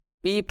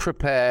be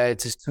prepared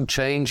to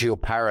change your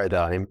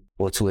paradigm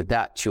or to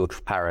adapt your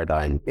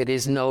paradigm. It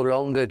is no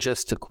longer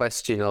just a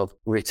question of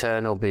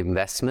return of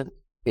investment.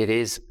 It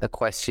is a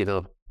question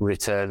of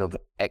return of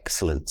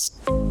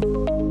excellence.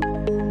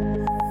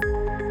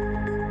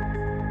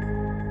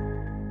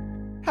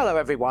 Hello,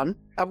 everyone,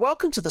 and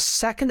welcome to the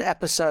second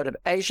episode of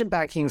Asian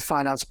Banking and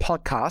Finance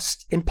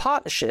podcast in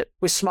partnership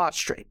with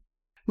SmartStream.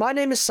 My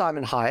name is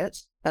Simon Hyatt,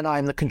 and I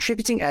am the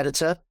contributing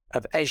editor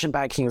of Asian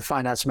Banking and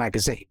Finance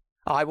magazine.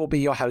 I will be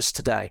your host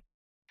today.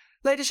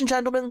 Ladies and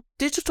gentlemen,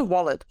 digital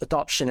wallet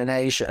adoption in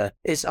Asia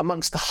is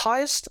amongst the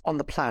highest on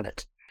the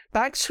planet.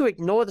 Banks who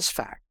ignore this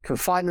fact can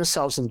find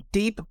themselves in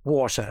deep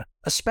water,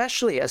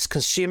 especially as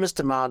consumers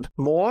demand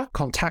more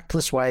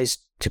contactless ways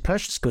to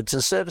purchase goods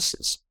and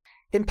services.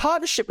 In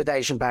partnership with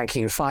Asian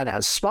Banking and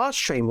Finance,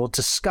 SmartStream will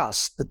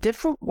discuss the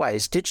different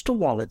ways digital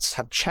wallets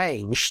have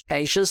changed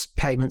Asia's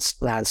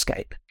payments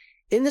landscape.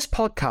 In this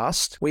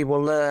podcast, we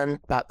will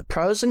learn about the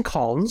pros and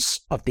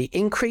cons of the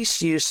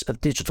increased use of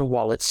digital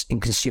wallets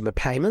in consumer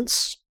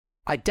payments,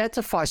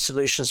 identify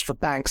solutions for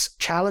banks'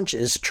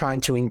 challenges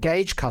trying to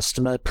engage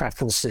customer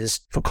preferences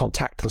for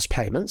contactless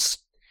payments,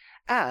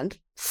 and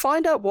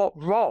find out what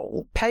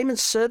role payment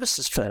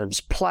services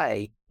firms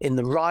play in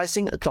the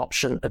rising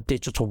adoption of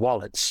digital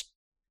wallets.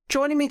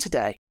 Joining me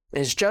today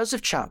is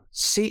Joseph Chung,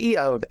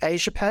 CEO of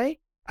AsiaPay,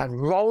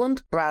 and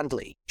Roland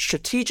Brandley,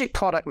 Strategic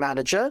Product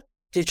Manager,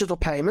 Digital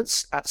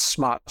Payments at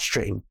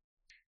SmartStream.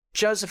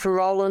 Joseph and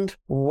Roland,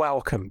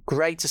 welcome.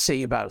 Great to see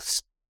you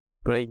both.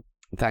 Great.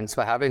 Thanks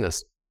for having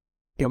us.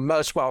 You're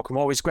most welcome.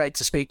 Always great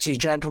to speak to you,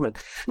 gentlemen.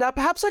 Now,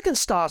 perhaps I can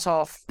start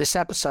off this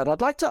episode.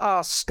 I'd like to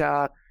ask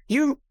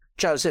you,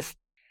 Joseph,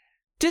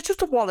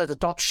 digital wallet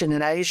adoption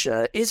in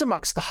Asia is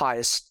amongst the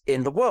highest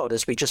in the world,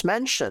 as we just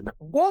mentioned.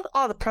 What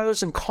are the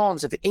pros and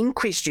cons of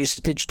increased use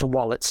of digital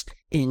wallets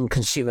in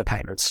consumer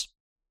payments?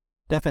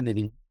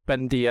 Definitely.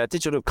 When the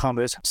digital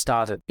commerce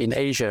started in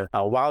Asia,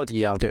 while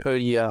the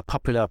earlier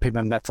popular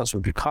payment methods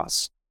were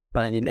cards,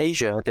 but in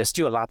Asia, there's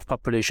still a large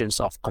populations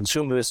of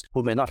consumers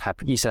who may not have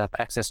easy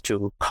access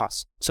to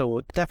cards.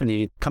 So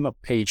definitely come of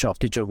age of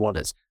digital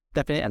wallets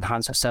definitely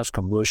enhance sales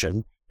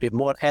conversion with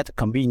more added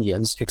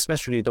convenience,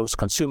 especially those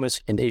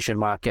consumers in the Asian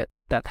market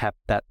that have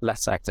that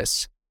less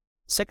access.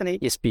 Secondly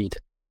is speed.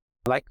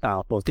 Like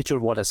for digital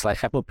wallets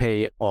like Apple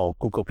Pay or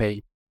Google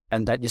Pay,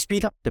 and that you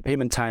speed up the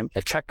payment time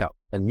at checkout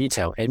and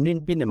retail and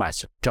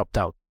minimize dropped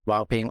out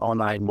while paying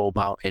online,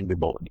 mobile, and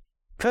remote.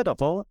 Third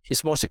of all,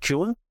 it's more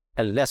secure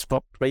and less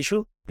fraud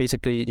ratio.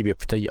 Basically,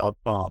 with the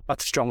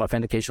much strong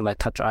authentication like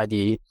Touch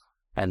ID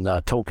and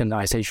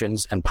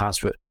tokenizations and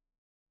password.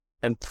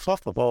 And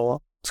fourth of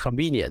all, it's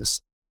convenience.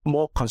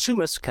 More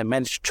consumers can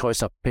manage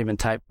choice of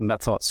payment type,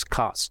 methods,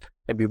 cards,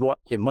 and reward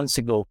in one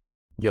single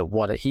your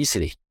wallet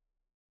easily.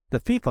 The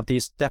fifth of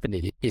these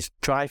definitely is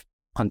drive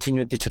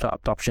continued digital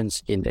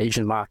adoptions in the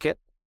Asian market,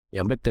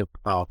 make the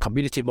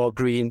community more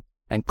green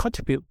and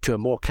contribute to a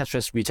more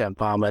cashless retail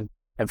environment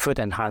and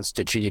further enhance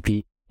the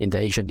GDP in the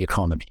Asian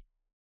economy.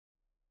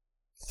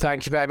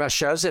 Thank you very much,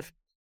 Joseph.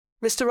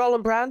 Mr.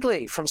 Roland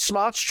Brandley from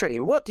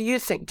SmartStream, what do you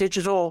think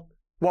digital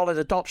wallet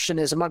adoption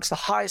is amongst the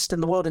highest in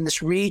the world in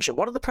this region?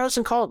 What are the pros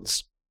and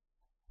cons?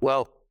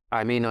 Well,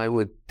 I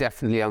would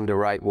definitely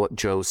underwrite what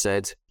Joe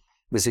said.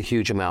 There's a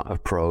huge amount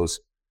of pros.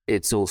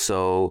 It's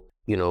also,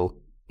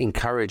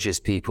 encourages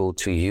people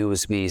to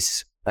use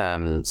these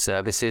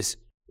services.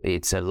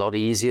 It's a lot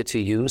easier to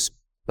use.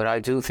 But I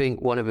do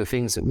think one of the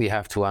things that we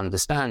have to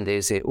understand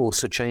is it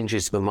also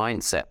changes the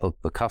mindset of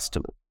the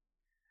customer.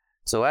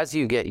 So as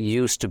you get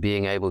used to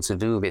being able to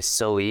do this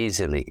so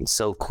easily,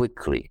 so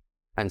quickly,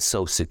 and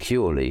so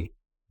securely,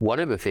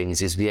 one of the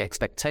things is the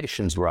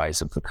expectations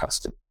rise of the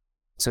customer.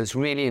 So it's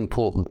really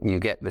important you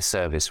get the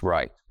service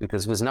right,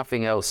 because there's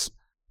nothing else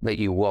that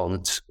you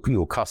want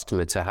your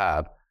customer to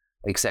have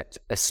except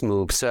a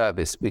smooth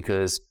service.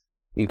 Because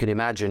you can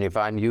imagine if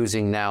I'm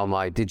using now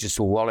my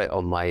digital wallet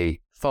on my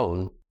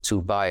phone to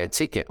buy a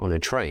ticket on a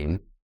train,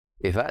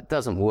 if that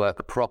doesn't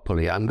work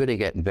properly, I'm going to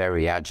get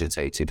very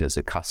agitated as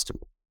a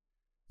customer.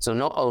 So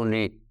not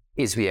only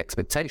is the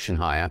expectation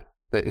higher,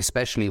 but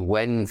especially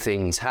when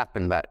things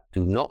happen that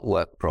do not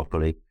work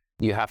properly,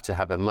 you have to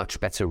have a much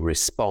better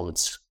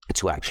response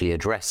to actually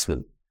address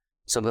them.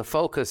 So the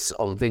focus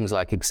on things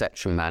like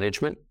exception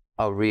management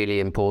are really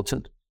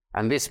important.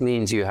 And this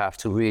means you have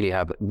to really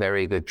have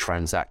very good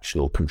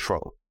transactional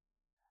control.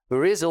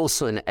 There is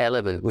also an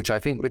element which I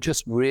think we're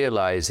just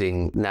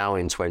realizing now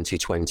in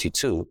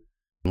 2022,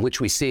 which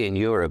we see in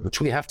Europe,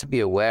 which we have to be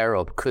aware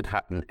of could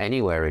happen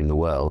anywhere in the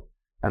world.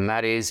 And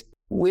that is,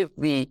 with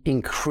the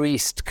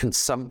increased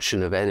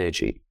consumption of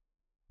energy,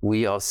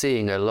 we are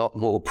seeing a lot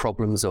more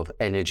problems of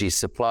energy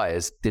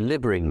suppliers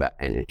delivering that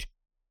energy.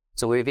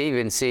 So we've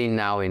even seen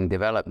now in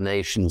developed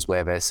nations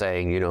where they're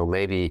saying,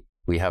 maybe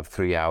we have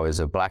 3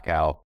 hours of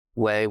blackout,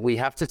 where we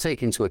have to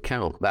take into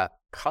account that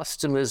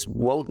customers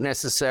won't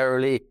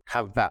necessarily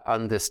have that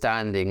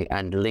understanding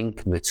and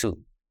link the two.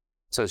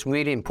 So it's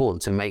really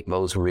important to make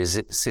those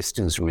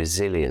systems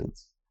resilient.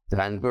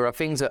 And there are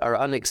things that are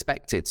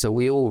unexpected. So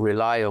we all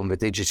rely on the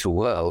digital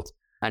world,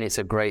 and it's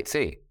a great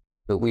thing.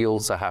 but we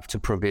also have to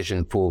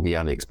provision for the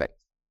unexpected.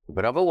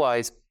 But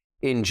otherwise,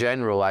 in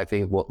general, I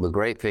think what the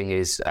great thing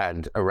is,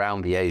 and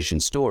around the Asian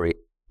story,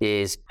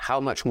 is how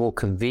much more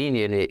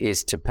convenient it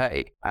is to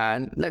pay.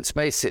 And let's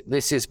face it,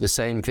 this is the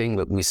same thing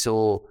that we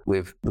saw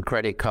with the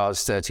credit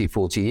cards 30,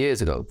 40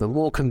 years ago. The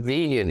more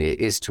convenient it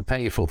is to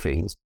pay for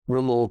things,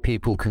 the more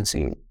people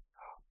consume.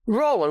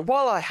 Roland,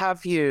 while I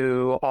have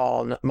you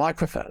on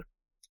microphone,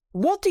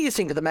 what do you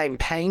think are the main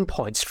pain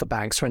points for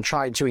banks when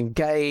trying to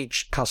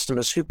engage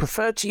customers who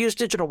prefer to use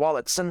digital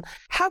wallets? And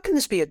how can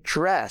this be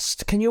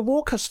addressed? Can you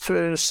walk us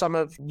through some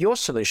of your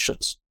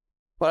solutions?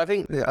 Well, I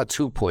think there are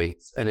 2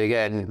 points. And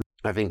again,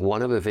 I think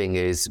one of the things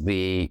is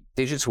the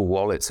digital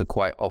wallets are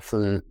quite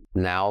often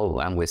now,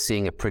 and we're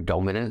seeing a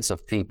predominance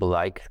of people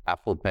like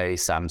Apple Pay,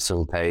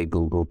 Samsung Pay,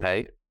 Google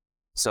Pay.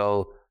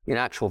 So in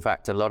actual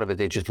fact, a lot of the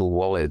digital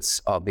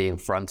wallets are being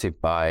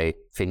fronted by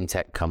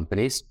fintech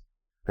companies.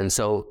 And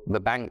so the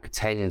bank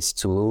tends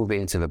to move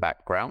into the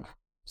background.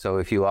 So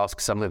if you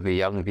ask some of the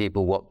young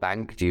people, what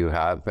bank do you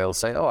have? They'll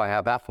say, oh, I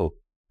have Apple.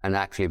 And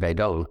actually they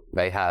don't.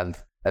 They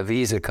have a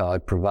Visa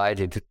card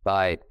provided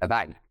by a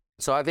bank.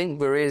 So I think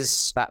there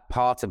is that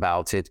part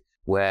about it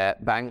where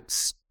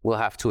banks will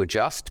have to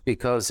adjust,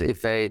 because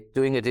if they're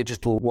doing a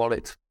digital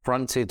wallet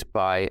fronted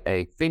by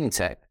a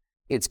fintech,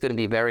 it's going to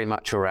be very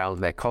much around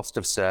their cost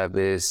of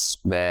service,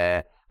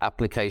 their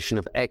application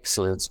of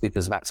excellence,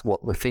 because that's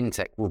what the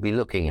fintech will be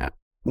looking at,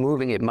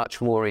 moving it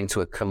much more into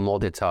a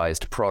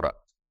commoditized product.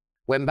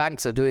 When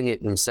banks are doing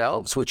it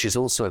themselves, which is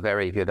also a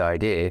very good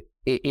idea,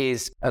 it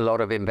is a lot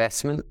of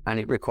investment and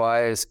it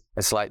requires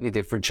a slightly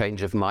different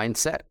change of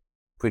mindset.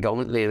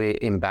 Predominantly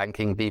in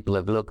banking, people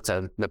have looked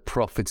at the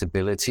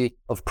profitability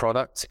of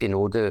products in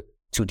order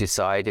to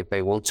decide if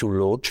they want to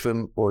launch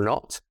them or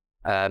not.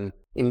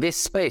 In this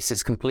space,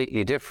 it's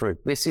completely different.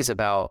 This is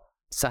about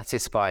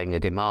satisfying a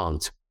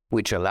demand,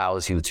 which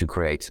allows you to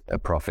create a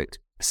profit.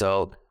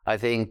 So I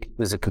think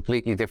there's a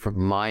completely different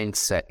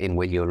mindset in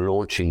when you're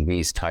launching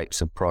these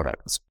types of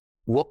products.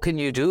 What can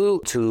you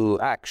do to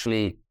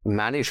actually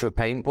manage the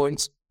pain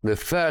points? The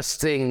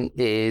first thing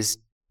is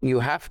you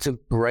have to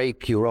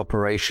break your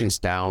operations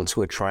down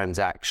to a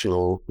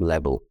transactional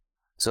level.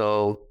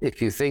 So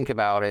if you think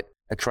about it,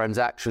 a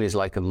transaction is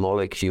like a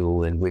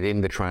molecule, and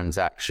within the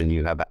transaction,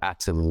 you have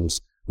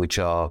atoms, which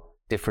are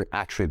different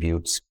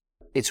attributes.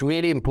 It's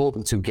really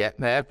important to get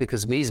there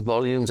because these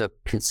volumes are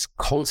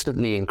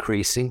constantly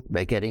increasing.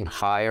 They're getting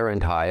higher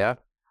and higher.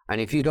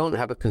 And if you don't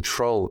have a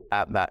control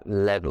at that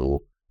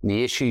level,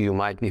 the issue you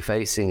might be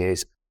facing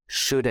is,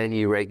 should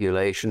any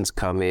regulations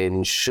come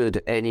in,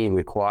 should any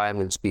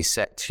requirements be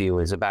set to you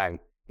as a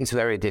bank, it's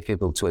very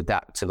difficult to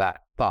adapt to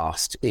that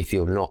fast if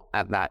you're not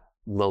at that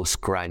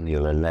most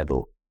granular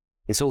level.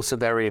 It's also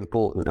very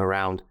important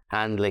around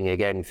handling,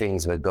 again,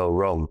 things that go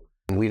wrong.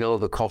 We know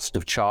the cost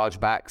of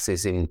chargebacks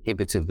is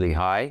inhibitively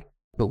high,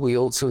 but we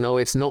also know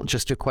it's not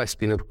just a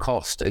question of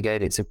cost.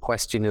 Again, it's a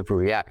question of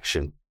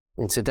reaction.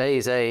 In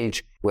today's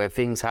age, where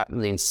things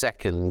happen in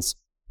seconds,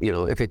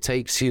 if it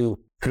takes you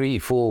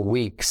 3-4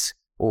 weeks,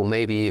 or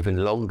maybe even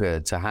longer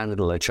to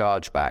handle a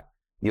chargeback,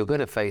 you're going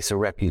to face a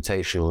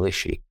reputational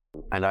issue.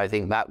 And I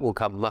think that will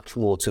come much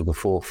more to the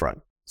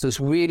forefront. So it's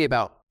really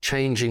about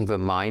changing the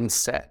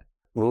mindset,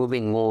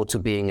 moving more to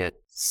being a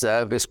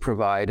service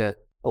provider,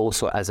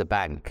 also as a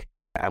bank.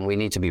 And we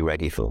need to be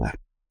ready for that.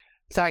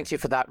 Thank you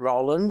for that,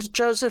 Roland.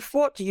 Joseph,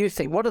 what do you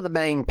think? What are the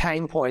main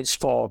pain points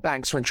for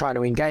banks when trying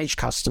to engage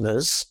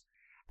customers?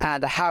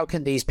 And how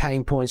can these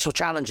pain points or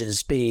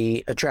challenges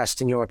be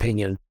addressed in your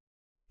opinion?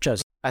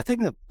 Joseph? I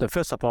think the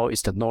first of all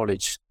is the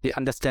knowledge, the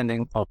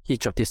understanding of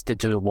each of these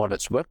digital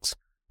wallets works.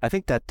 I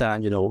think that,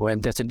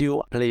 when there's a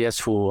new players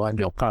who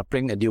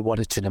bring a new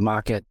wallet to the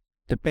market,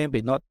 the bank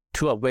may not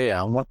too aware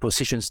of what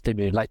positions they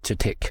may like to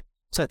take.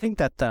 So I think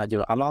that,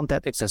 along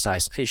that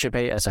exercise,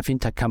 AsiaPay as a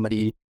fintech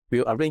company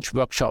will arrange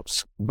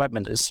workshops,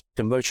 webinars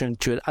to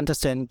merchants to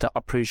understand the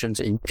operations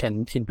and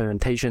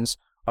implementations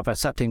of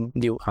accepting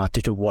new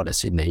digital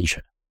wallets in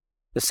Asia.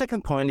 The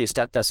second point is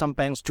that some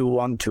banks do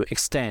want to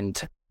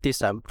extend this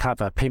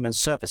type of payment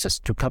services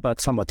to cover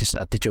some of these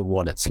digital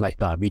wallets like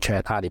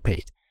WeChat,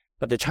 Alipay.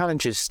 But the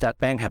challenge is that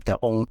banks have their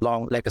own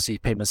long legacy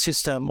payment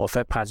system or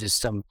third-party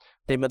system.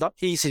 They may not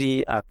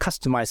easily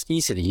customize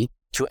easily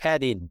to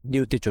add in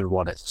new digital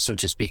wallets, so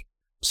to speak.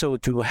 So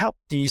to help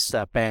these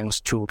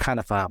banks to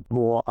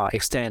more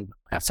extend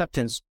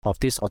acceptance of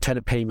these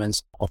alternative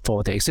payments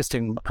for the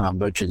existing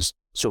merchants.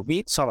 So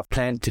we sort of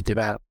plan to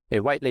develop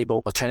a white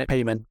label alternative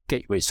payment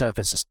gateway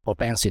services for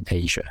banks in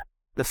Asia.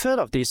 The third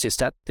of this is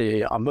that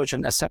the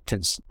merchant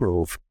acceptance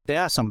growth. There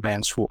are some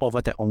banks who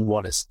offer their own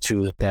wallets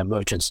to their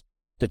merchants.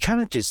 The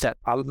challenge is that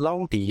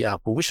along the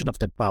provision of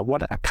the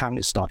wallet account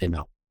is not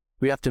enough.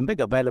 We have to make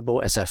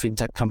available as a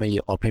fintech company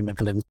or payment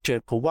company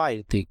to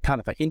provide the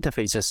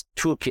interfaces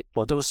toolkit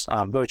for those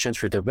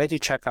merchants with the ready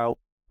checkout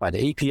by the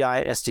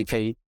API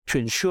SDK to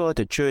ensure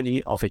the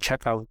journey of a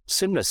checkout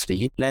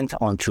seamlessly lands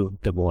onto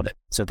the wallet.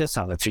 So these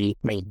are the 3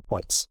 main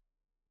points.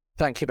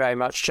 Thank you very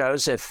much,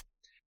 Joseph.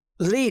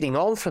 Leading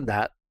on from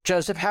that,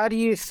 Joseph, how do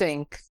you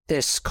think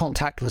this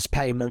contactless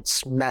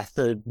payments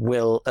method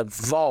will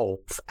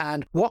evolve?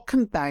 And what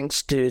can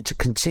banks do to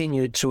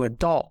continue to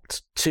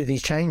adopt to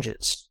these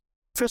changes?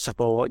 First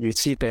of all, you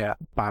see the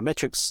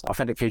biometrics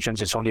authentication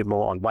is only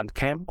more on one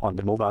camp on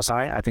the mobile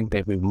side. I think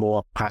there will be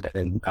more pilot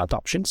and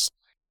adoptions.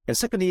 And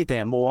secondly,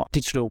 there are more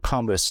digital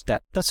commerce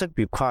that doesn't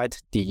require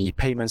the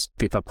payments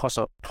with a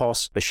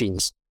POS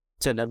machines.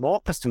 So that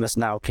more customers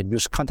now can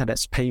use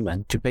contactless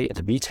payment to pay at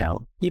the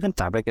retail, even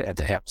directly at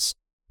the apps,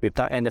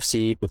 without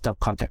NFC, without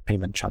contact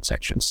payment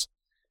transactions.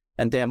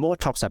 And there are more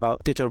talks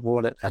about digital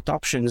wallet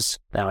adoptions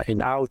in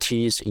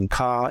IoTs, in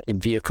car, in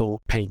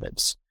vehicle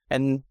payments.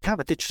 And kind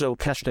of a digital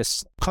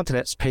cashless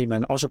contactless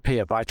payment also play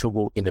a vital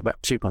role in the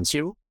Web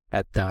 3.0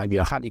 at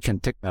you hardly can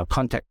take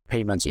contact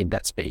payments in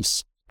that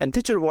space. And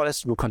digital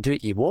wallets will continue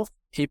to evolve.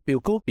 It will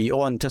go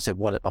beyond just a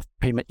wallet of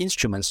payment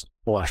instruments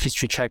or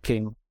history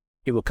checking.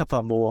 It will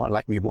cover more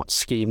like reward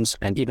schemes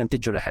and even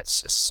digital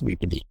assets, we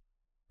believe.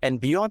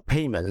 And beyond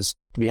payments,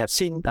 we have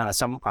seen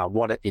some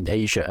wallet in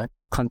Asia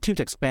continue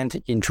to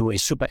expand into a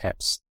super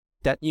apps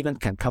that even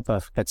can cover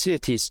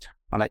facilities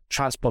like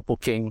transport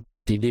booking,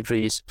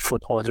 deliveries,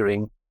 food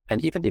ordering,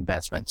 and even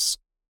investments.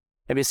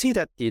 And we see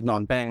that the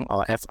non-bank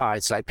or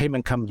FIs like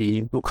payment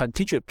company will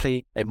continue to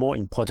play a more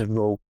important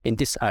role in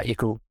this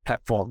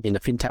eco-platform in the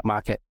fintech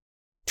market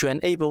to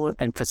enable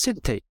and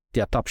facilitate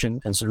the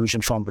adoption and solution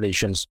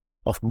formulations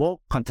of more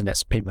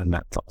contactless payment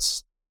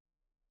methods.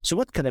 So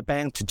what can a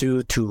bank to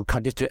do to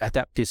continue to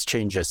adapt these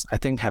changes? I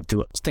think have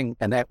to think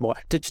and act more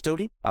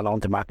digitally along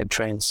the market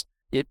trends.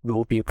 It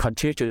will be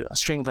continue to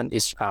strengthen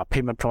its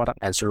payment product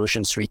and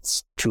solution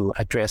suites to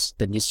address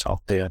the needs of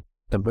the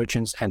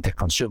merchants and the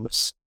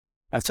consumers.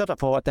 And third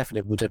of all,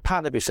 definitely would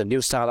partner with a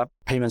new startup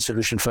payment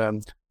solution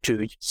firm to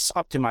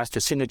optimize the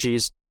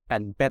synergies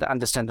and better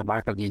understand the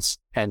market needs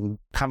and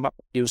come up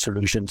with new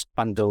solutions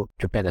bundled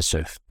to better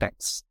serve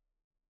banks.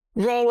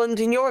 Roland,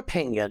 in your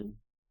opinion,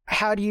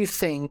 how do you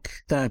think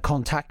the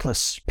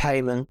contactless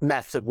payment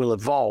method will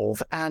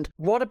evolve? And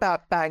what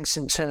about banks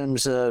in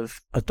terms of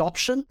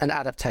adoption and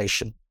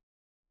adaptation?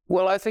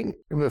 Well, I think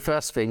the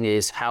first thing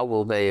is how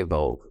will they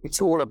evolve?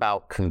 It's all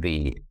about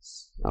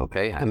convenience,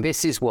 okay? And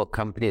this is what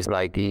companies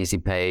like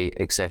EasyPay,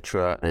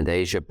 etc., and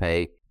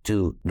AsiaPay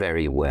do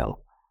very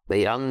well.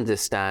 They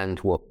understand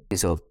what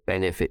is of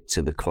benefit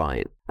to the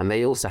client. And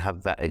they also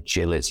have that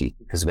agility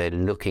because they're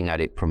looking at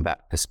it from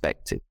that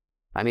perspective.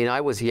 I mean,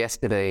 I was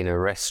yesterday in a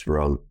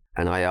restaurant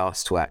and I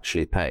asked to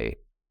actually pay.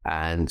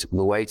 And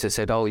the waiter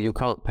said, "Oh, you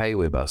can't pay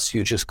with us.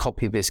 You just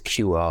copy this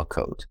QR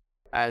code."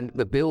 And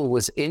the bill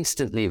was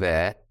instantly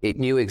there. It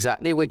knew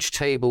exactly which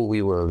table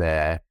we were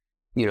there.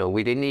 You know,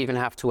 we didn't even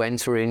have to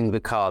enter in the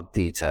card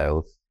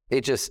details.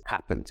 It just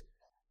happened.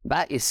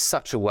 That is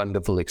such a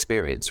wonderful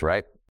experience,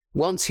 right?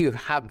 Once you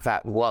have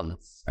that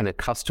once and a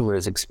customer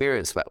has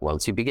experienced that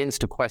once, he begins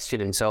to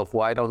question himself,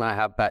 why don't I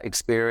have that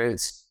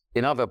experience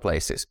in other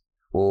places?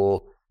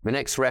 Or the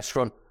next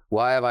restaurant,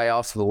 why have I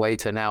asked the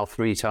waiter now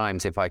 3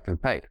 times if I can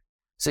pay?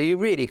 So you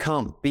really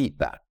can't beat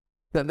that.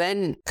 But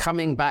then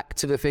coming back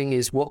to the thing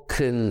is, what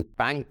can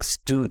banks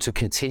do to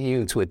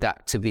continue to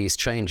adapt to these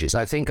changes?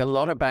 I think a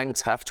lot of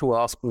banks have to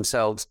ask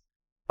themselves,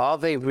 are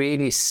they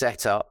really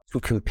set up to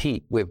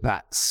compete with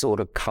that sort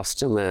of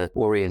customer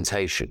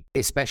orientation,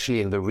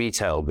 especially in the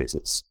retail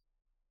business?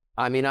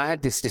 I mean, I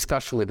had this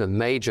discussion with a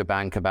major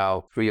bank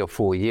about 3 or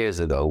 4 years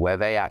ago where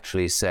they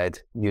actually said,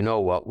 you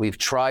know what, we've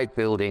tried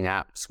building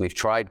apps, we've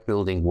tried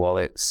building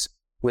wallets,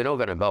 we're not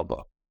going to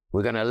bother.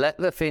 We're going to let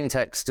the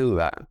fintechs do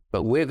that,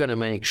 but we're going to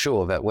make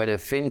sure that when a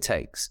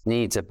fintech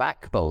needs a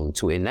backbone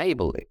to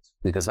enable it,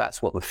 because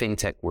that's what the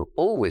fintech will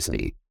always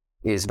need,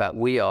 is that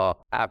we are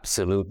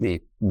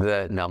absolutely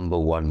the number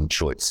one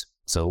choice.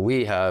 So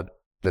we have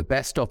the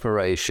best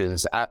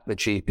operations at the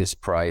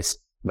cheapest price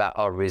that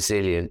are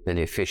resilient and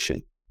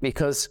efficient,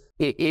 because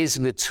it is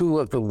the two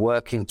of them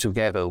working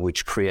together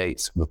which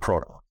creates the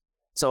product.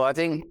 So I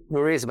think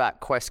there is that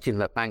question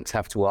that banks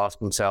have to ask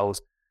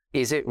themselves,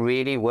 is it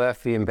really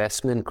worth the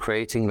investment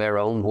creating their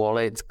own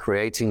wallets,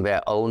 creating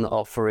their own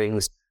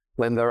offerings,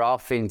 when there are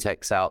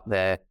fintechs out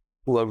there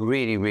who are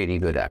really, really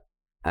good at it?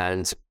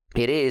 And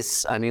it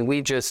is, I mean,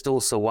 we just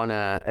also won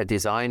a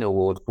design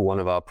award for one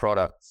of our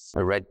products,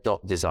 a red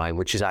dot design,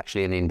 which is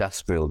actually an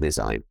industrial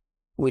design,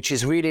 which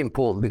is really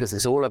important because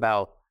it's all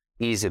about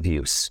ease of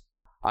use.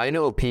 I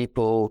know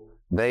people,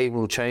 they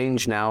will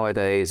change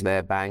nowadays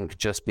their bank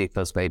just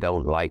because they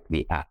don't like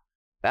the app.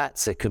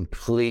 That's a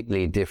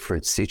completely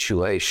different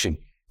situation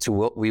to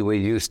what we were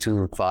used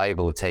to 5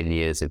 or 10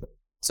 years ago.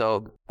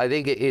 So I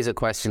think it is a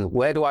question,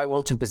 where do I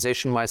want to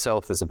position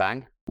myself as a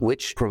bank?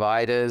 Which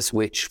providers,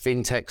 which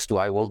fintechs do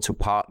I want to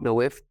partner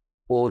with?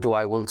 Or do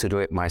I want to do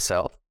it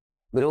myself?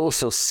 But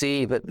also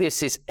see that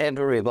this is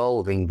ever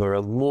evolving. There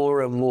are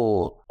more and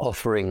more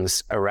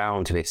offerings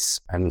around this,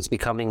 and it's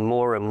becoming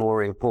more and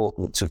more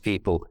important to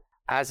people,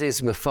 as is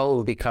the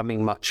phone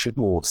becoming much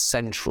more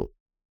central.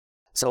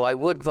 So I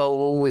would, though,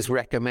 always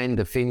recommend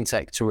a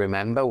fintech to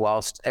remember,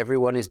 whilst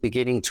everyone is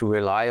beginning to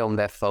rely on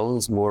their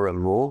phones more and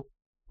more,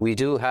 We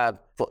do have,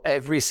 for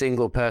every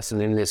single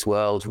person in this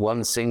world,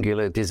 one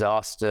singular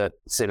disaster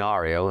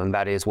scenario, and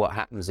that is what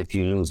happens if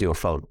you lose your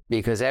phone,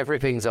 because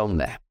everything's on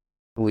there.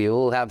 We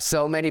all have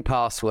so many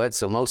passwords,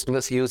 so most of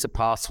us use a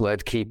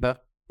password keeper.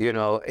 You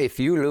know, if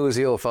you lose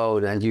your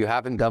phone and you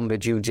haven't done the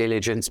due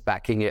diligence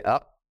backing it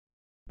up,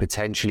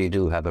 potentially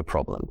do have a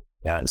problem.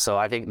 Yeah. So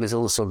I think there's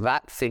also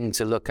that thing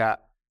to look at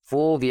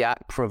for the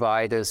app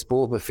providers,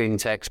 for the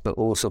fintechs, but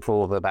also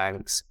for the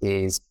banks,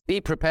 is be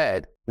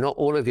prepared. Not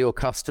all of your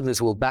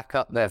customers will back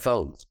up their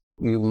phones.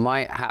 You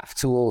might have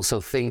to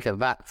also think of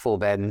that for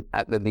them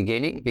at the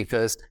beginning,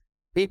 because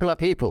people are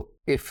people.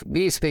 If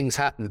these things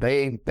happen,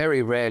 they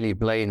very rarely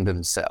blame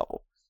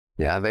themselves.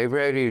 Yeah, they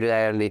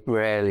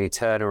rarely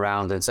turn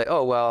around and say,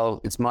 oh,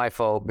 well, it's my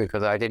fault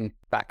because I didn't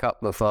back up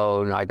the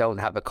phone. I don't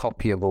have a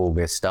copy of all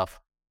this stuff.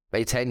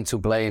 They tend to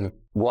blame,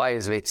 why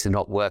is it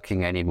not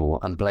working anymore,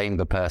 and blame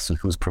the person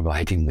who's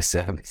providing the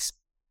service.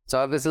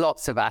 So there's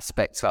lots of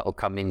aspects that will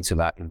come into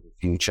that in the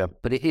future,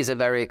 but it is a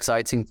very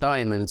exciting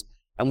time,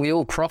 and we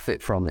all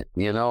profit from it.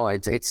 You know,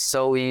 it's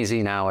so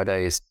easy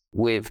nowadays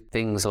with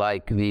things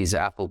like these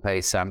Apple Pay,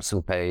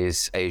 Samsung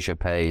Pays, Asia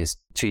Pays,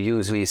 to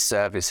use these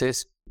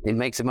services. It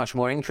makes it much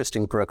more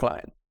interesting for a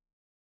client.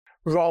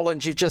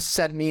 Roland, you just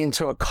sent me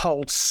into a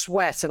cold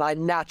sweat, and I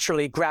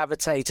naturally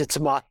gravitated to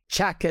my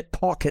jacket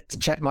pocket to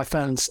check my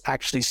phone's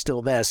actually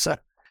still there. So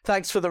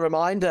thanks for the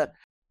reminder.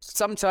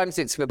 Sometimes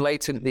it's the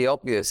blatantly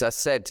obvious. I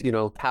said, you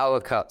know, power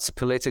cuts,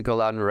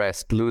 political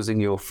unrest, losing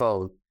your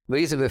phone.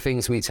 These are the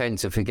things we tend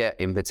to forget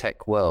in the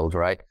tech world,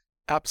 right?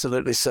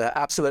 Absolutely, sir.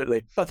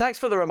 Absolutely. Well, thanks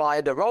for the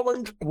reminder.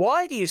 Roland,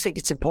 why do you think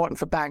it's important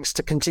for banks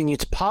to continue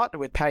to partner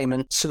with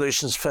payment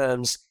solutions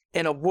firms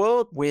in a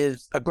world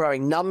with a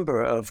growing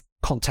number of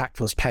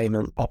contactless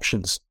payment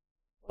options?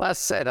 Well, as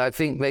I said, I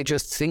think they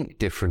just think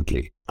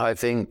differently. I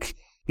think,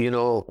 you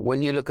know,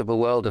 when you look at the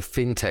world of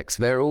fintechs,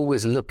 they're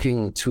always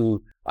looking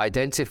to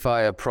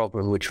identify a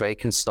problem which they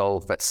can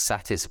solve that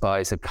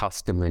satisfies a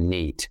customer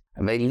need.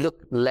 And they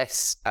look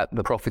less at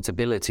the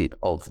profitability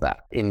of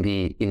that in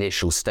the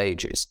initial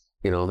stages.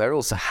 You know, they're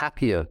also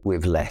happier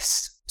with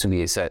less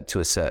to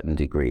a certain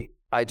degree.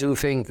 I do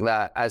think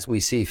that as we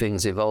see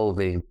things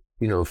evolving,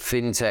 you know,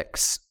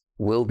 fintechs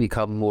will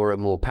become more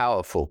and more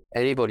powerful.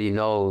 Anybody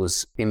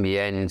knows in the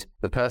end,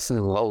 the person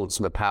who holds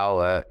the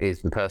power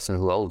is the person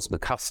who holds the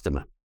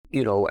customer.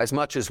 You know, as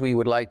much as we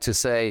would like to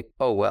say,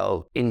 oh,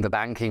 well, in the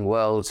banking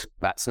world,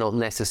 that's not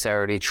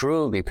necessarily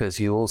true, because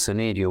you also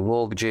need your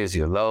mortgages,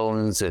 your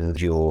loans, and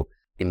your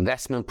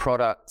investment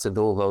products and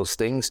all those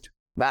things.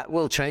 That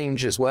will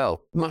change as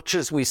well, much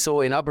as we saw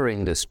in other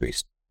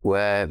industries,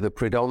 where the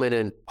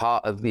predominant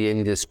part of the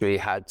industry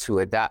had to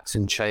adapt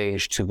and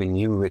change to the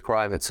new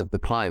requirements of the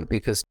client,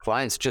 because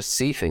clients just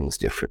see things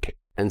differently.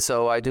 And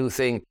so I do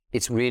think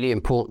it's really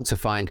important to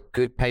find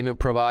good payment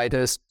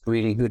providers,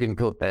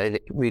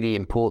 really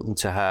important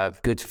to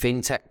have good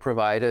fintech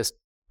providers,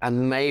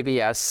 and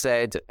maybe, as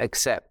said,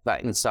 accept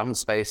that in some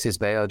spaces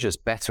they are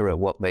just better at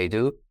what they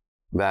do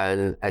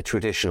than a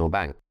traditional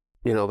bank.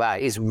 You know,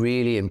 that is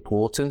really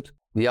important.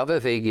 The other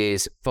thing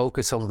is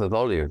focus on the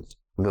volumes.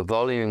 The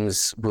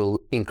volumes will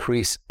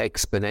increase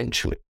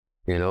exponentially.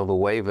 You know, the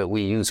way that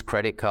we use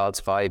credit cards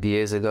 5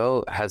 years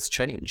ago has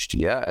changed.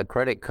 Yeah, a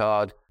credit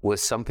card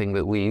was something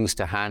that we used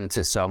to hand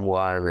to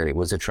someone, and it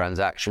was a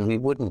transaction. We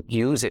wouldn't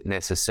use it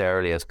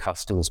necessarily as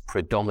customers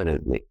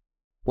predominantly.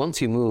 Once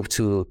you move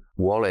to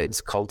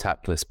wallets,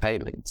 contactless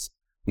payments,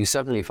 you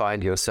suddenly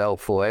find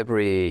yourself for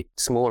every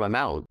small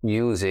amount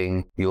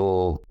using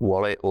your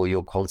wallet or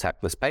your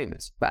contactless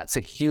payments. That's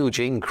a huge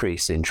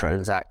increase in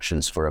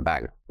transactions for a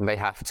bank. They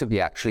have to be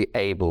actually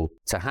able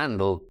to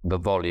handle the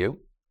volume,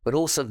 but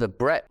also the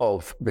breadth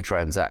of the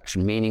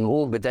transaction, meaning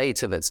all the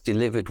data that's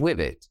delivered with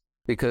it,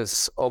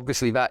 because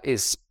obviously that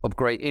is of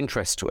great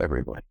interest to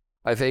everyone.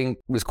 I think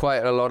there's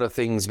quite a lot of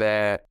things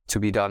there to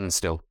be done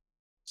still.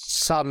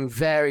 Some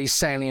very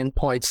salient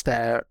points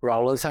there,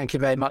 Roland. Thank you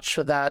very much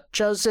for that.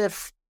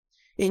 Joseph,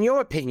 in your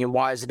opinion,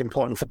 why is it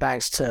important for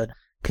banks to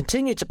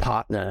continue to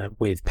partner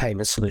with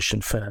payment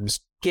solution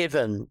firms,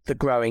 given the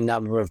growing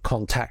number of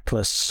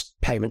contactless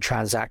payment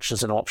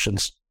transactions and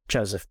options?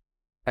 Joseph?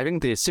 I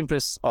think the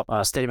simplest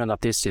statement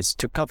of this is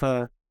to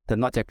cover the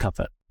not yet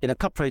covered. In a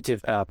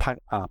cooperative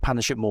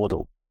partnership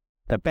model,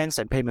 the banks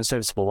and payment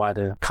service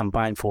provider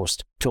combine forces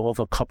to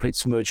offer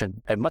corporate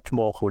merchant a much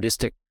more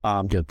holistic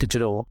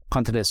digital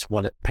contactless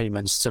wallet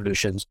payment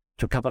solutions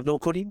to cover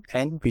locally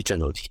and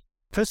regionally.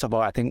 First of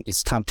all, I think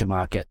it's time to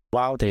market.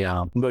 While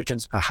the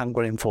merchants are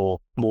hungering for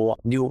more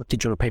new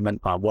digital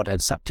payment wallet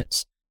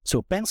acceptance,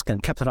 so banks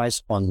can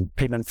capitalize on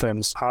payment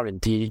firms'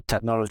 R&D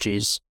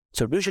technologies,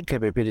 solution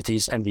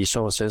capabilities and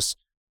resources,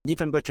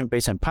 even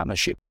merchant-based and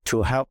partnership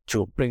to help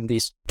to bring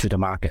this to the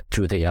market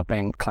to their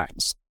bank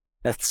clients.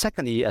 And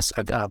secondly, as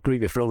I agree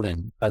with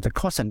Roland, the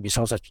cost and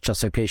resource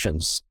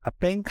justifications. A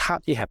bank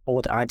hardly have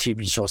all the IT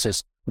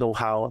resources,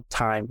 know-how,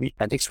 time,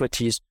 and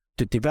expertise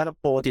to develop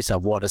all these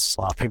wallets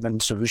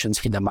payment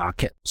solutions in the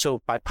market.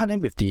 So by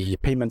partnering with the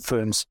payment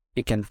firms,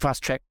 it can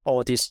fast-track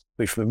all this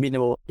with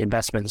minimal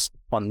investments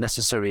on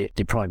necessary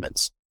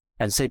deployments.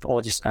 and save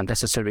all these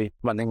unnecessary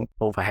running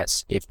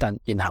overheads if done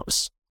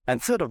in-house.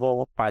 And third of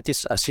all, by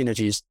these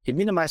synergies, it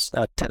minimizes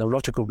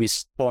technological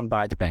risk borne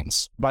by the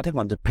banks, rather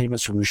on the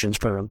payment solutions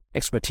firm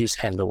expertise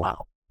and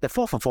know-how. The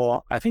fourth of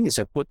all, I think it's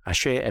a good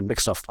share and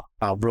mix of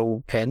our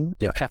role and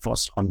their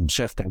efforts on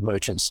serve their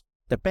merchants.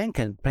 The bank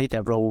can play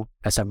their role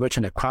as a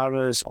merchant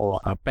acquirers or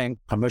a bank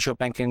commercial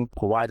banking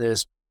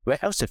providers,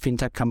 whereas the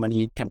fintech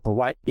company can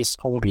provide its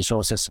own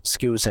resources,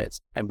 skill sets,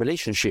 and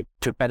relationship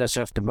to better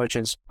serve the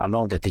merchants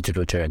along the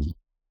digital journey.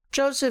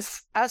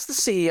 Joseph, as the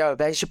CEO of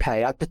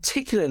AsiaPay, I'd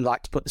particularly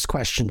like to put this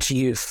question to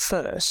you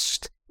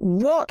first.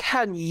 What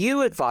can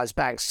you advise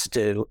banks to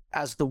do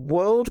as the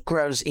world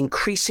grows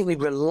increasingly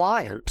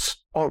reliant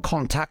on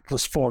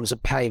contactless forms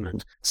of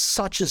payment,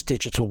 such as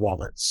digital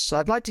wallets? So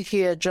I'd like to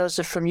hear,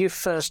 Joseph, from you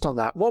first on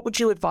that. What would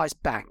you advise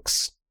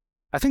banks?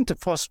 I think the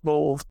first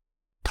role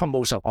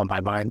topmost on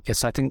my mind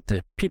is, I think,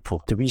 the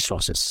people, the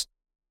resources.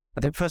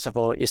 I think first of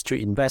all is to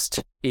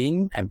invest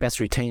in and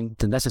best retain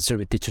the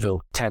necessary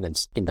digital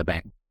talents in the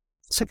bank.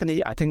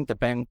 Secondly, I think the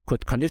bank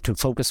could continue to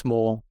focus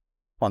more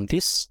on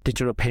these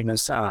digital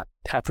payments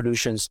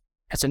evolutions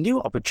as a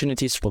new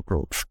opportunities for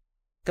growth.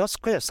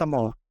 Because some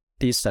of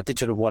these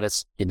digital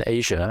wallets in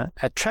Asia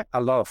attract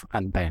a lot of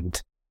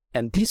unbanked,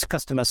 and these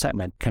customer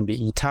segment can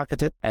be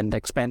targeted and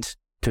expand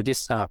to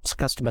these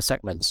customer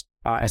segments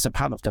as a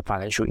part of the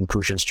financial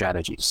inclusion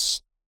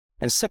strategies.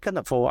 And second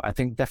of all, I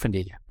think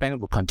definitely bank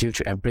will continue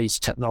to embrace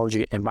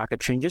technology and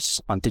market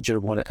changes on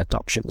digital wallet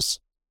adoptions,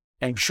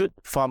 and should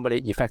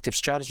formulate effective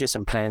strategies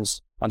and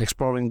plans on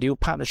exploring new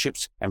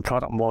partnerships and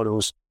product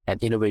models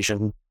and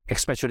innovation,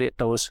 especially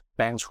those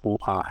banks who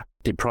are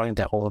deploying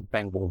their own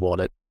bank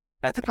wallet.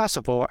 And last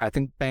of all, I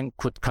think bank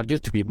could continue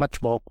to be much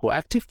more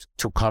proactive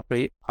to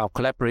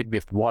collaborate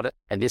with wallet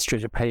and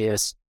digital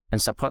players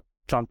and support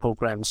joint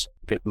programs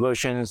with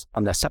merchants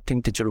on accepting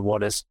digital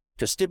wallets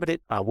to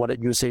stimulate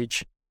wallet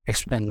usage,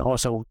 and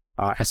also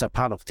as a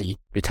part of the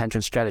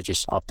retention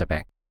strategies of the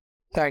bank.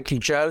 Thank you,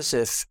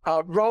 Joseph.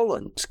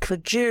 Roland,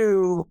 could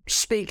you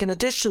speak in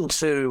addition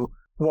to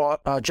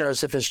what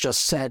Joseph has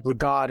just said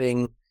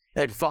regarding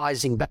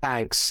advising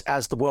banks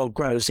as the world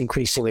grows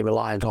increasingly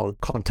reliant on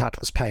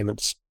contactless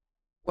payments?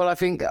 Well, I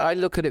think I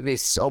look at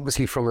this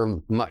obviously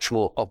from a much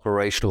more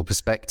operational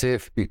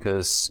perspective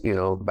because,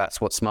 that's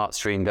what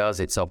SmartStream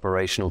does. It's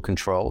operational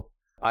control.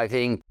 I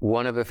think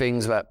one of the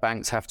things that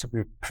banks have to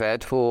be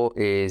prepared for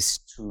is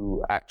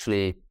to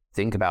actually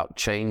think about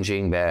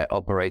changing their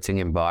operating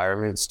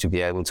environments to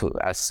be able to,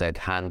 as said,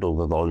 handle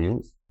the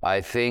volumes.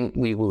 I think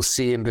we will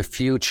see in the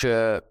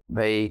future,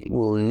 they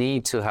will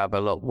need to have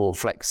a lot more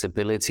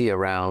flexibility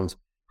around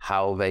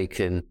how they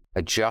can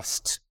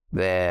adjust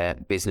their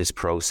business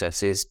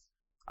processes.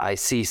 I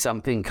see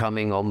something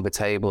coming on the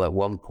table at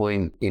one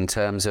point in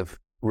terms of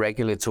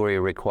regulatory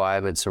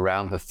requirements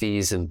around the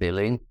fees and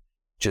billing.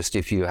 Just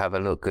if you have a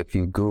look, if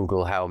you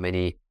Google how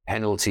many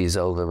penalties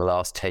over the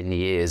last 10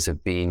 years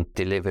have been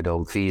delivered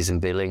on fees and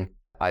billing,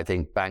 I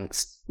think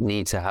banks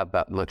need to have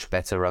that much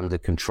better under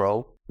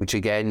control, which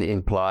again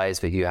implies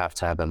that you have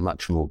to have a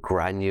much more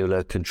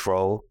granular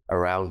control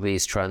around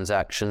these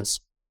transactions.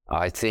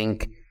 I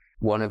think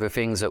one of the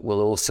things that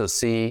we'll also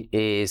see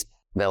is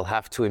they'll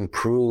have to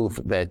improve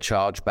their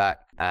chargeback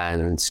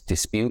and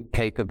dispute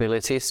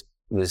capabilities.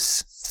 There's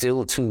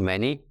still too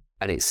many,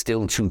 and it's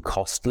still too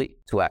costly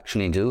to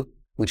actually do,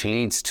 which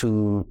leads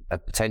to a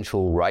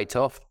potential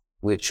write-off,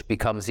 which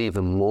becomes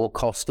even more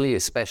costly,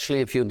 especially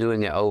if you're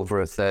doing it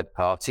over a third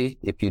party,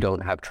 if you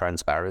don't have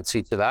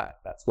transparency to that.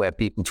 That's where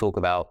people talk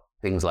about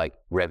things like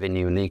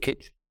revenue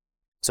leakage.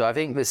 So I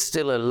think there's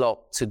still a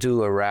lot to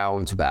do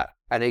around that.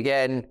 And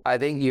again, I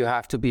think you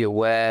have to be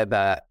aware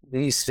that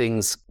these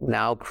things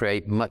now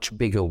create much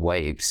bigger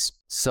waves.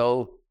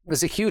 So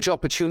there's a huge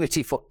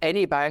opportunity for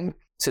any bank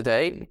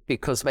today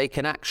because they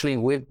can actually,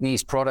 with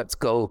these products,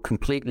 go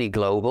completely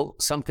global,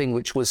 something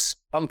which was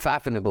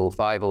unfathomable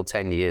 5 or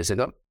 10 years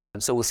ago.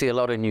 And so we'll see a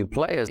lot of new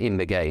players in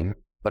the game.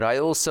 But I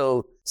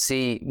also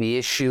see the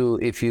issue,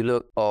 if you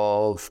look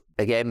of,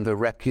 again, the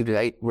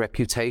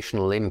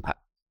reputational impact.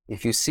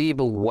 If you see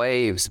the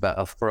waves that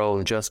are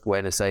thrown just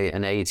when, say,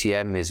 an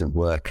ATM isn't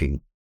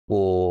working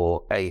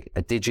or a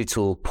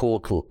digital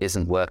portal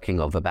isn't working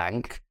of a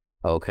bank,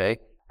 okay?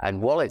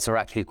 And wallets are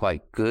actually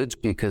quite good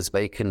because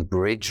they can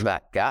bridge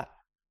that gap.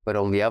 But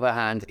on the other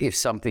hand, if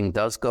something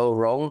does go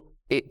wrong,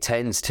 it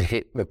tends to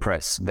hit the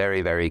press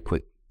very, very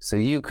quick. So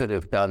you could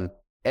have done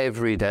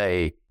every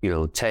day,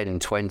 10,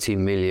 20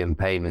 million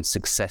payments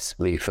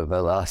successfully for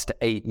the last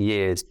 8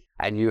 years.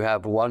 And you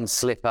have one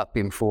slip up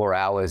in 4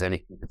 hours and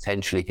it can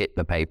potentially hit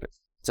the papers.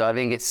 So I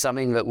think it's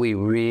something that we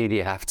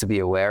really have to be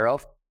aware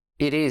of.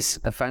 It is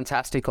a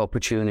fantastic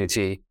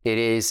opportunity. It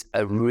is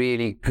a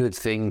really good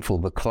thing for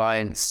the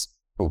clients,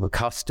 for the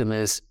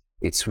customers.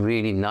 It's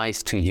really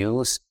nice to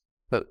use,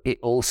 but it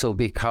also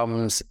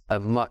becomes a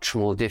much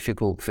more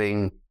difficult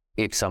thing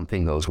if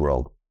something goes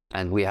wrong.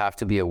 And we have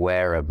to be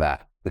aware of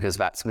that because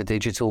that's the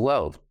digital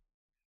world.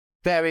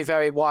 Very,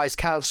 very wise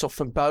counsel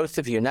from both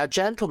of you. Now,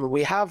 gentlemen,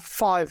 we have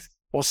 5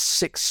 or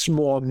 6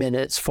 more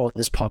minutes for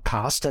this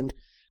podcast, and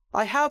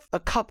I have a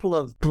couple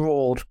of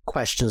broad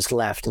questions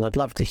left, and I'd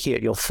love to hear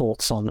your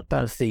thoughts on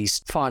both these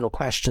final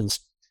questions.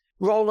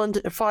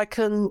 Roland, if I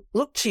can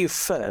look to you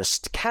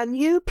first, can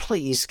you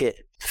please give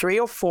 3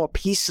 or 4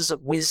 pieces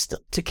of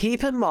wisdom to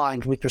keep in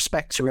mind with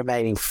respect to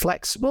remaining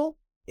flexible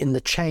in the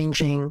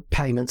changing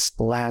payments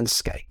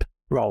landscape?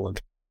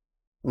 Roland.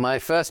 My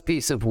first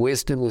piece of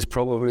wisdom is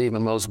probably the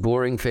most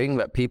boring thing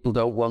that people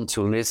don't want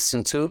to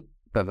listen to,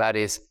 but that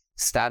is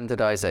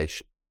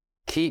standardization.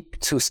 Keep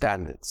to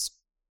standards.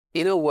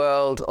 In a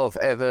world of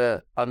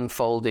ever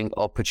unfolding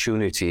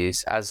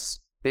opportunities, as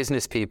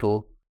business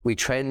people, we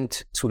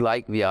tend to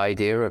like the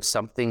idea of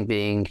something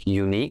being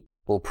unique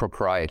or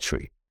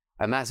proprietary.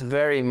 And that's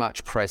very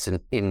much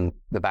present in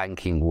the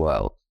banking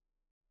world.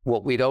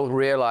 What we don't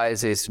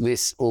realize is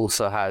this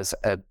also has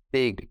a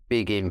big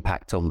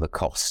impact on the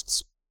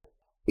costs.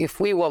 If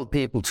we want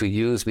people to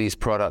use these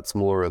products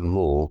more and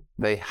more,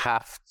 they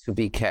have to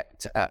be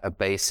kept at a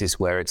basis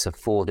where it's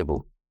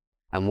affordable.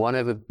 And one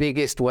of the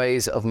biggest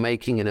ways of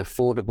making an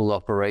affordable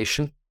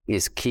operation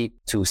is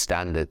keep to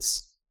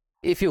standards.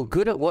 If you're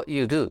good at what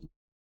you do,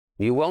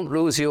 you won't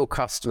lose your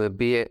customer,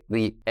 be it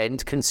the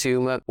end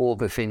consumer or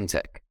the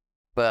fintech.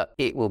 But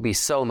it will be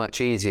so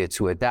much easier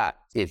to adapt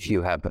if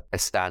you have a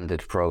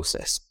standard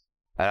process.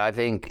 And I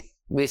think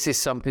this is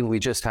something we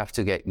just have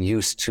to get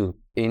used to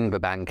in the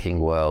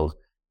banking world.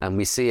 And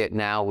we see it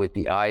now with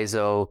the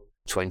ISO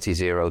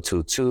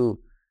 20022.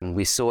 And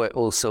we saw it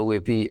also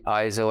with the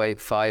ISO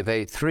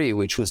 8583,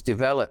 which was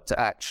developed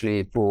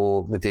actually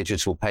for the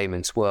digital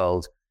payments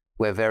world,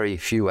 where very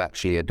few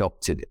actually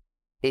adopted it.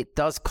 It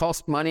does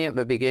cost money at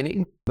the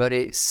beginning, but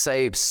it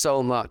saves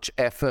so much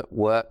effort,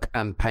 work,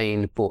 and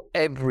pain for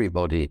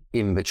everybody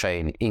in the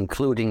chain,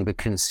 including the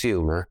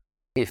consumer,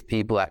 if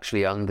people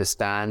actually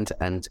understand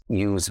and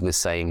use the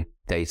same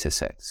data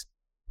sets.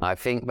 I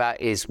think that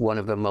is one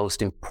of the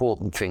most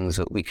important things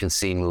that we can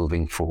see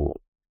moving forward.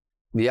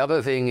 The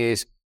other thing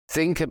is,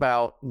 think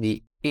about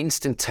the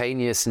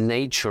instantaneous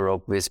nature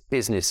of this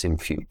business in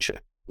future.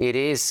 It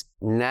is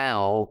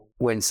now,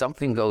 when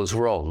something goes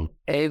wrong,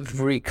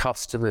 every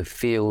customer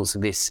feels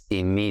this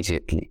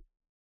immediately.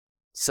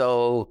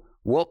 So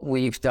what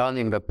we've done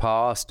in the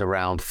past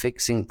around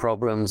fixing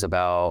problems,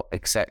 about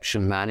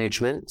exception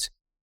management,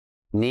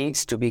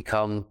 needs to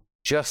become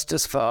just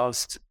as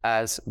fast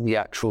as the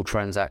actual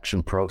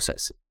transaction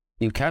process.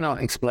 You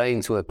cannot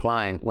explain to a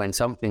client when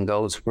something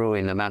goes through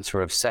in a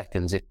matter of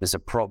seconds. If there's a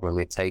problem,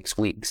 it takes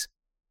weeks.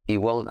 He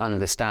won't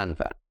understand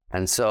that.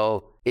 And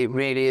so it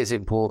really is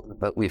important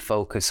that we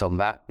focus on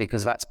that,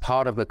 because that's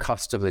part of the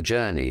customer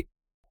journey.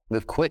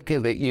 The quicker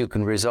that you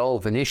can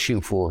resolve an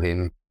issue for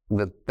him,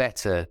 the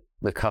better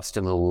the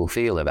customer will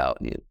feel about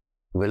you.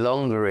 The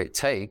longer it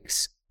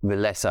takes, the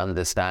less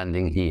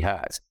understanding he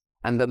has.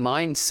 And the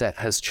mindset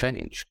has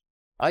changed.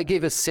 I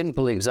give a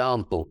simple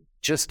example.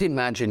 Just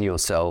imagine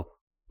yourself,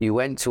 you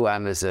went to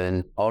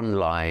Amazon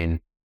online,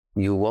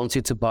 you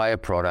wanted to buy a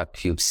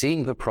product, you've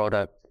seen the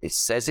product, it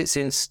says it's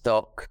in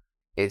stock,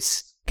 it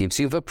gives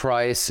you the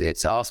price,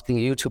 it's asking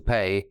you to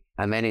pay,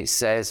 and then it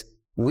says,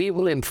 we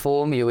will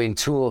inform you in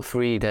 2 or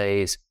 3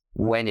 days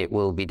when it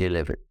will be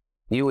delivered.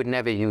 You would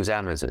never use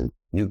Amazon,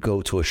 you'd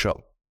go to a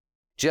shop.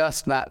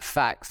 Just that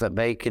fact that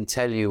they can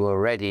tell you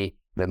already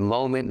the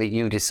moment that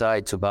you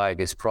decide to buy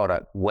this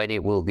product, when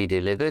it will be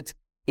delivered,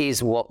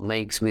 is what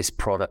makes this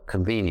product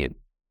convenient.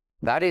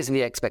 That is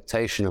the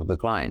expectation of the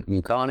client.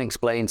 You can't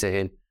explain to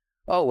him,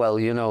 oh, well,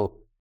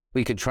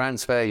 we could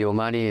transfer your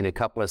money in a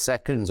couple of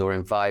seconds or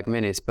in 5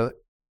 minutes, but,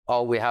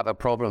 oh, we have a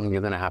problem,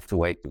 you're going to have to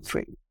wait for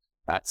 3.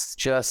 That's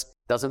just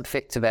doesn't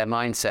fit to their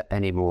mindset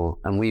anymore.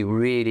 And we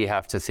really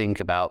have to think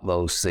about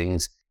those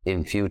things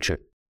in future,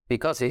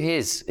 because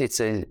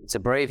it's a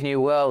brave new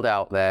world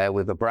out there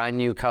with a brand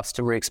new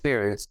customer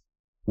experience,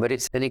 but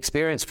it's an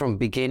experience from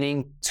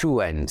beginning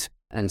to end.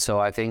 And so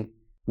I think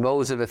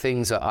those are the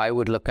things that I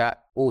would look at.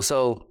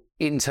 Also,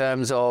 in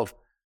terms of,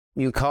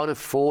 you can't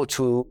afford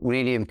to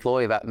really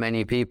employ that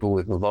many people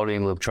with the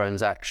volume of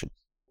transactions.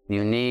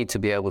 You need to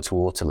be able to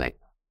automate.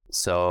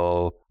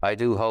 So I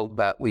do hope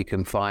that we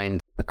can find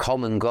a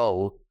common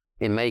goal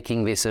in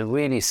making this a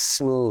really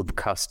smooth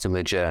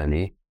customer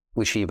journey,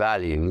 which he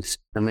values,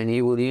 and then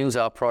he will use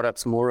our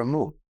products more and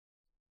more.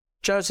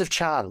 Joseph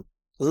Chan,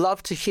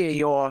 love to hear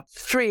your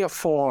 3 or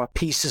 4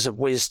 pieces of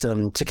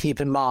wisdom to keep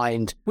in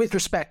mind with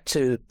respect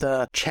to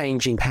the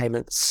changing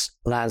payments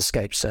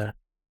landscape, sir.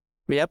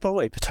 We have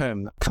a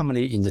term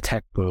commonly in the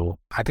tech world.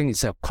 I think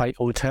it's a quite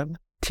old term,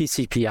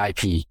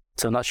 TCP/IP.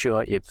 So I'm not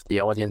sure if the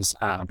audience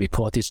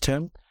recall this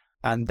term.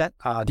 And that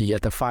are the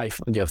 5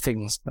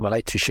 things I would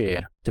like to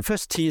share. The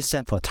first T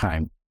stands for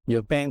time.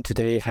 Your bank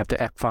today have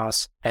to act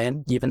fast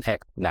and even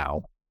act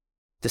now.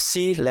 The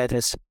C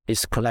letters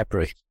is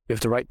collaborate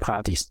with the right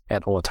parties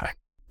at all times.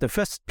 The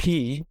first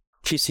P,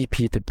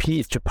 GCP, the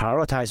P is to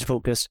prioritize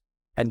focus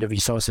and the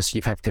resources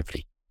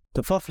effectively.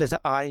 The 4th letter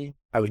I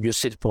will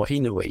use it for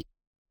innovate.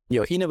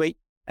 Innovate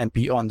and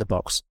beyond the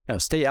box.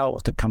 Stay out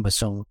of the comfort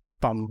zone,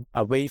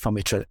 away from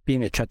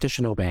being a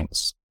traditional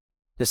banks.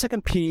 The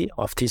second P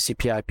of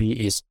TCP/IP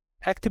is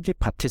actively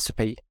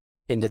participate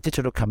in the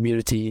digital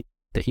community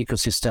the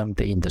ecosystem,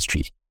 the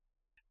industry.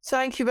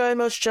 Thank you very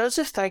much,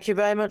 Joseph. Thank you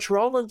very much,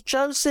 Roland.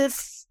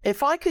 Joseph,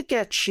 if I could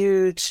get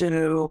you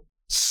to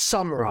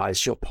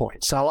summarize your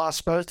points. I'll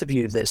ask both of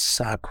you this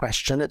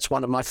question. It's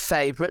one of my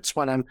favorites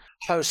when I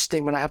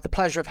have the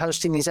pleasure of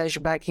hosting these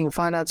Asian Banking and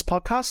Finance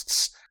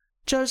podcasts.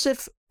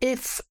 Joseph,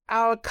 if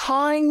our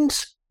kind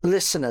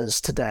listeners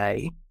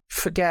today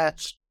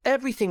forget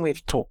everything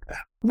we've talked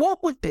about,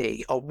 what would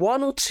be a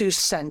 1 or 2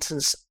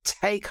 sentence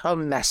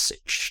take-home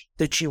message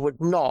that you would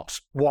not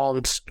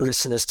want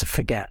listeners to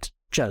forget?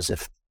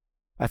 Joseph?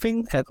 I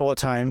think at all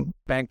time,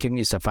 banking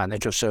is a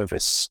financial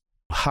service.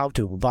 How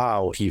to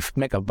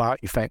make a wow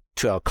effect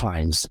to our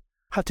clients,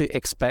 how to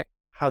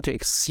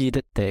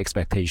exceed their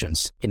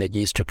expectations in the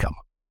years to come.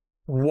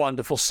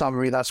 Wonderful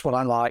summary. That's what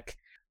I like.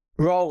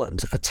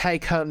 Roland, a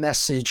take-home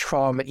message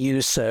from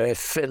you, sir.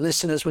 If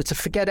listeners were to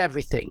forget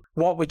everything,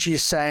 what would you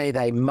say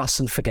they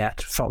mustn't forget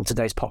from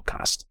today's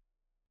podcast?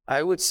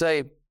 I would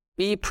say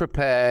be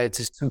prepared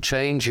to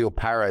change your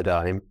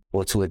paradigm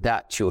or to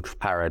adapt your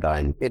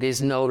paradigm. It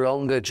is no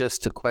longer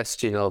just a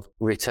question of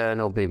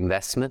return of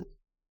investment.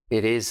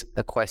 It is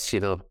a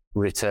question of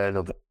return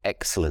of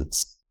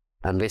excellence.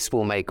 And this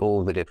will make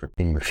all the difference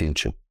in the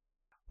future.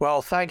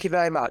 Well, thank you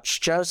very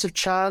much. Joseph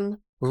Chan,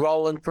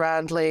 Roland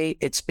Brandley,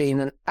 it's been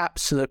an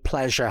absolute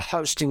pleasure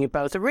hosting you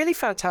both. A really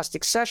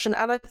fantastic session.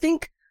 And I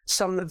think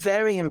some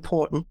very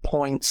important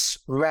points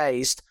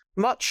raised,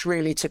 much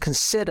really to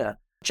consider.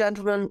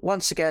 Gentlemen,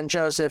 once again,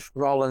 Joseph,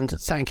 Roland,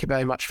 thank you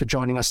very much for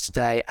joining us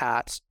today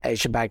at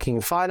Asian Banking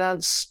and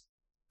Finance.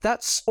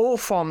 That's all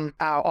from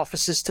our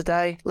offices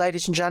today,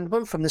 ladies and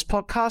gentlemen, from this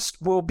podcast.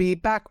 We'll be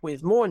back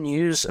with more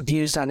news,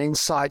 views, and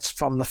insights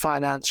from the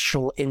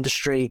financial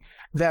industry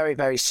very,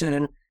 very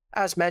soon.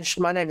 As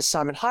mentioned, my name is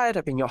Simon Hyatt.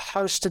 I've been your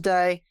host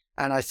today,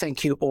 and I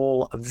thank you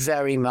all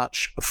very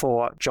much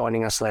for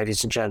joining us,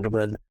 ladies and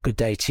gentlemen. Good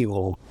day to you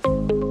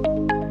all.